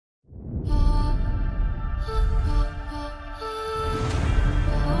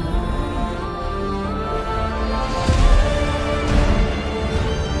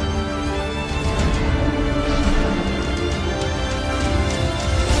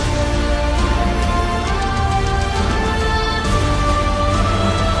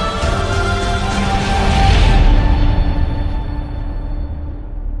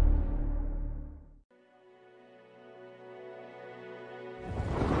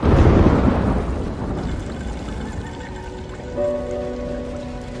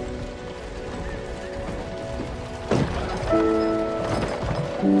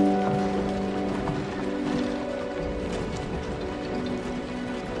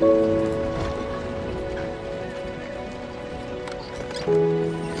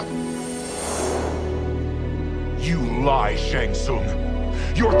die, Shang Tsung.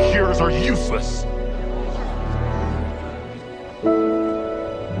 Your cures are useless.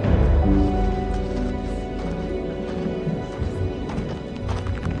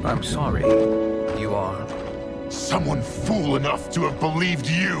 I'm sorry. You are? Someone fool enough to have believed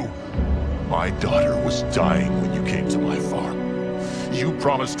you. My daughter was dying when you came to my farm. You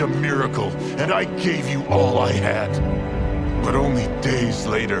promised a miracle, and I gave you all I had. But only days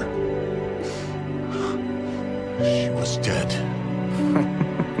later, she was dead.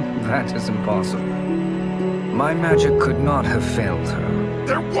 That is impossible. My magic could not have failed her.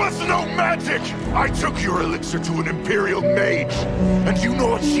 There was no magic! I took your elixir to an Imperial mage, and you know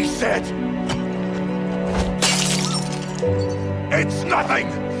what she said? It's nothing!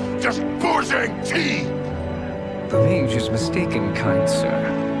 Just bourgeois tea! The mage is mistaken, kind sir.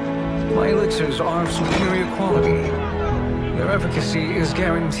 My elixirs are of superior quality. Their efficacy is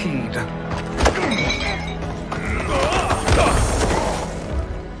guaranteed.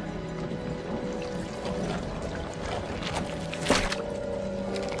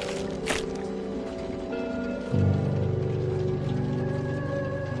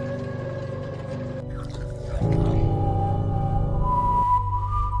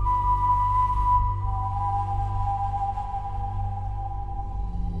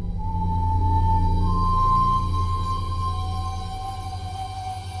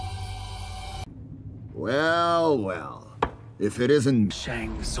 Well, if it isn't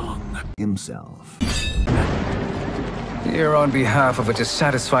Shang Tsung himself. Here on behalf of a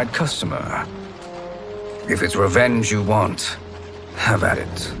dissatisfied customer. If it's revenge you want, have at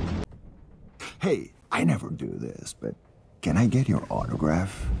it. Hey, I never do this, but can I get your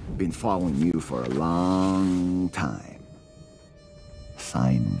autograph? Been following you for a long time.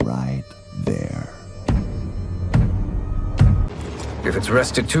 Sign right there. If it's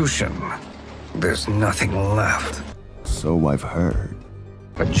restitution, there's nothing left. So I've heard.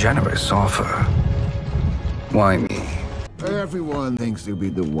 A generous offer. Why me? Everyone thinks they'll be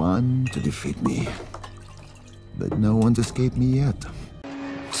the one to defeat me. But no one's escaped me yet.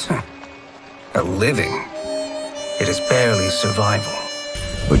 A living. It is barely survival.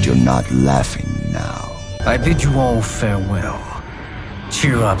 But you're not laughing now. I bid you all farewell.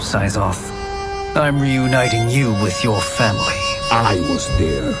 Cheer up, Saizoth. I'm reuniting you with your family. I was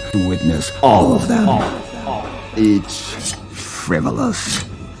there to witness all of them. Each frivolous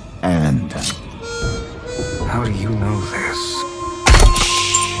and... How do you know this?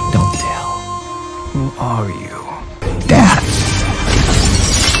 Shh, don't tell. Who are you? That.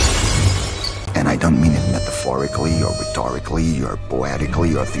 And I don't mean it metaphorically or rhetorically or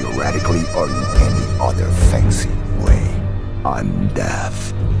poetically or theoretically or in any other fancy way. I'm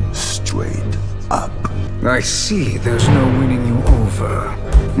death. Straight up. I see there's no winning you over.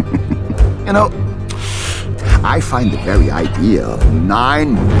 You know, I find the very idea of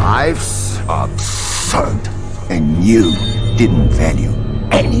 9 lives absurd. And you didn't value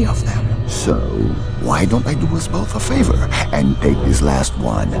any of them. So, why don't I do us both a favor and take this last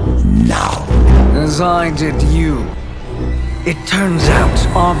one now? As I did you. It turns out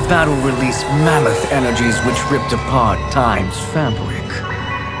our battle released mammoth energies which ripped apart time's fabric.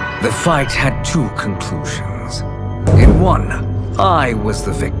 The fight had 2 conclusions. In one, I was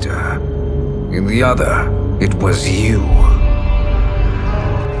the victor. In the other, it was you.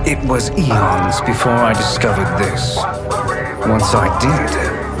 It was eons before I discovered this. Once I did,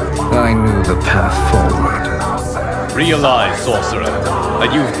 I knew the path forward. Realize, sorcerer,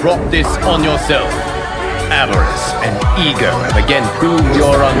 that you've brought this on yourself. Avarice and ego have again proved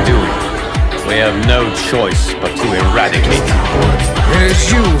your undoing. We have no choice but to eradicate you. It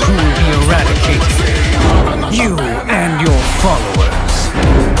is you who will be eradicated. You and your followers.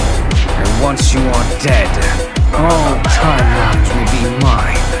 And once you are dead, all timelines will be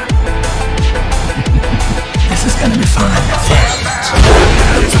mine. This is gonna be fun.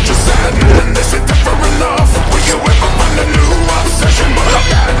 Such a sad man, is it ever enough? Will you ever find a new obsession? But a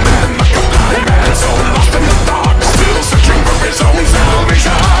bad man, like a blind man, so lost in the dark, still searching for his own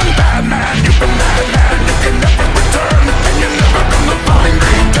salvation. Bad man, you've been mad man, you can never return, and you're never gonna find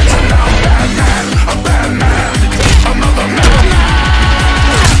me.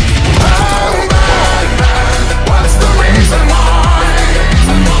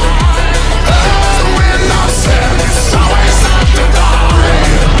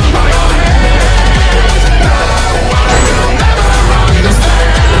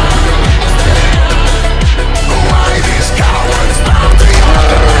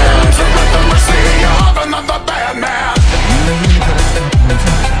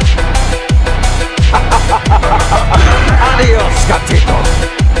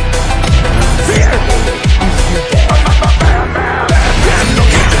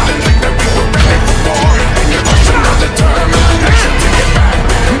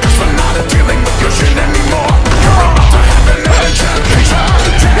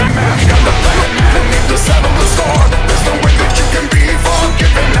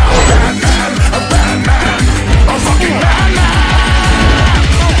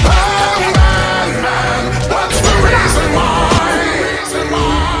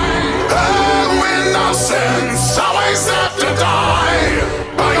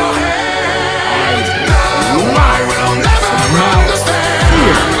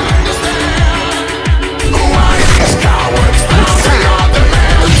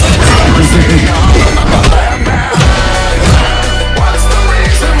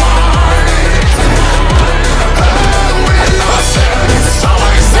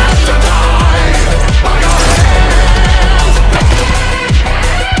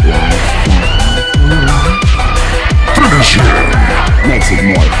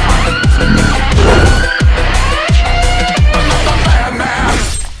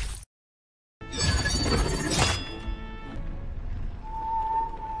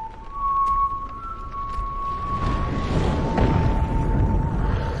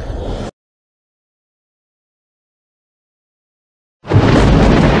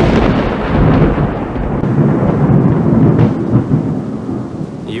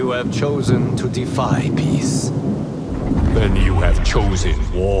 have chosen to defy peace. Then you have chosen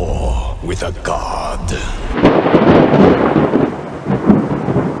war with a god.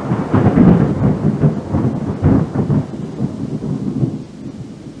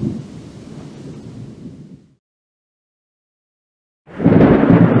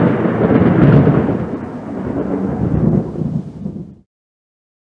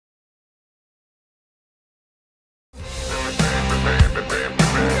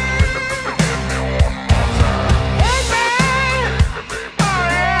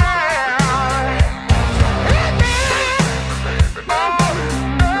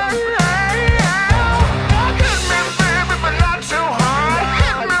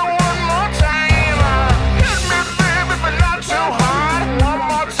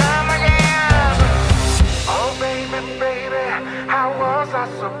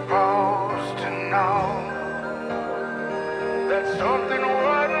 Something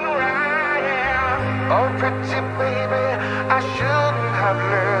wasn't right. Oh, pretty baby, I shouldn't have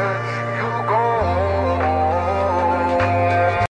let you go.